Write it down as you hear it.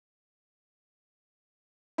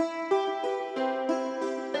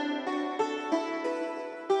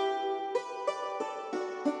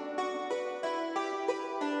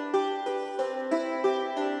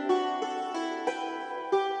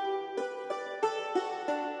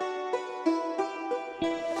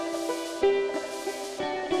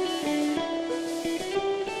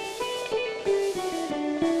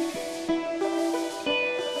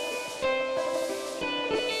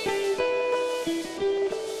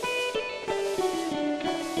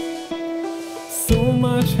So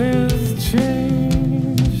much has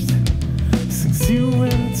changed since you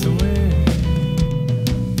went away.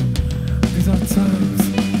 These are times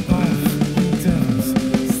of intense,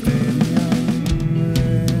 steady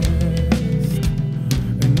unrest,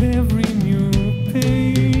 and every new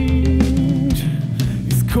page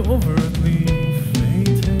is covertly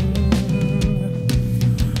fading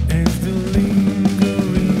as the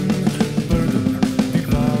lingering burden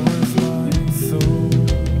devours my soul.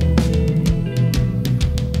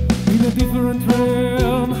 In a different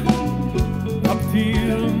realm, up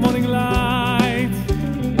till morning light,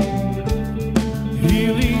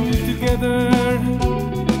 healing together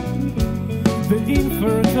the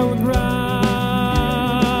infertile ground,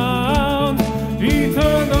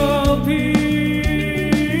 eternal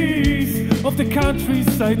peace of the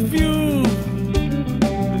countryside view.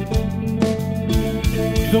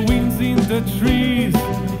 The winds in the trees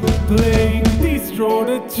play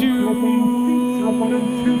distorted tunes.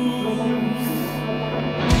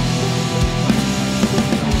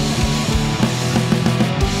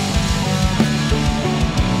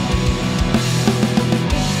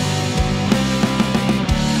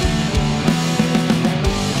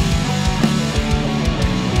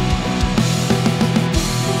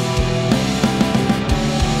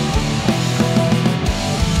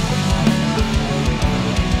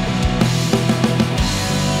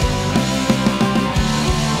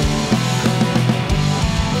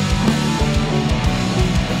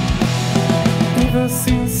 Ever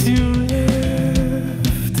since you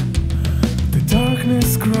left, the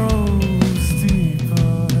darkness grows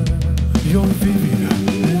deeper. Your vivid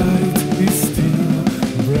light is still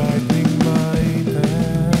brightening my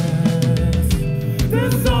path.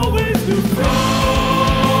 There's always new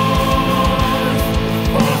fronts,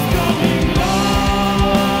 forthcoming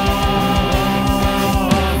love,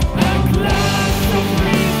 a glass of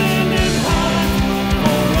reason and heart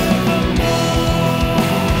forevermore.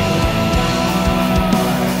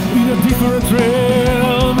 In a different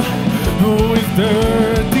realm, with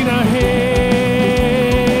dirt in our hands,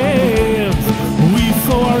 we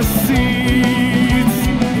sow our seeds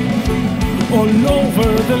all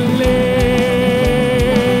over the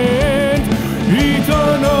land.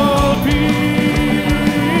 Eternal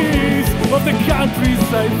peace of the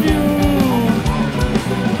countryside view.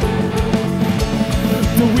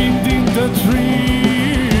 The wind in the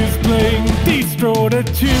trees playing distorted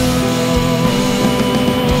tunes.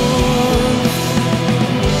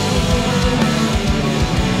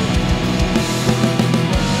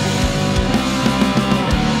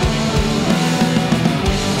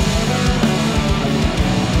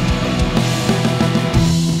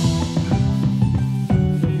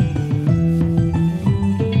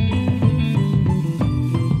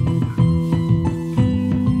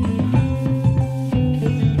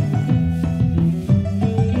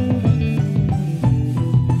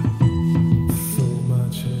 So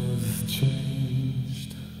much has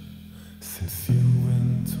changed since you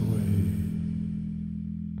went away.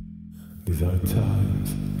 These are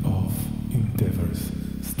times of endeavors,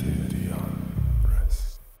 steady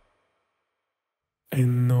unrest,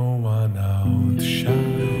 and no one outshines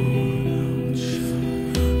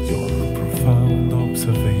your profound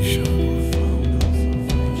observation.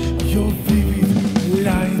 Your vivid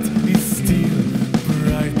light is still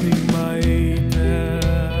brightening my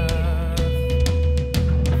path.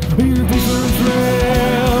 In a different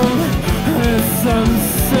realm, as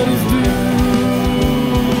sunset is due,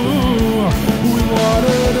 we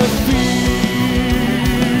water the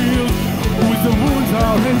field with the wounds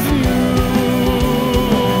our hands knew.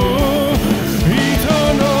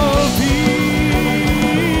 Eternal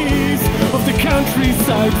peace of the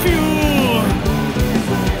countryside view.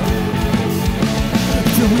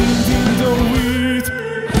 The wind in the wheat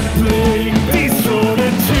playing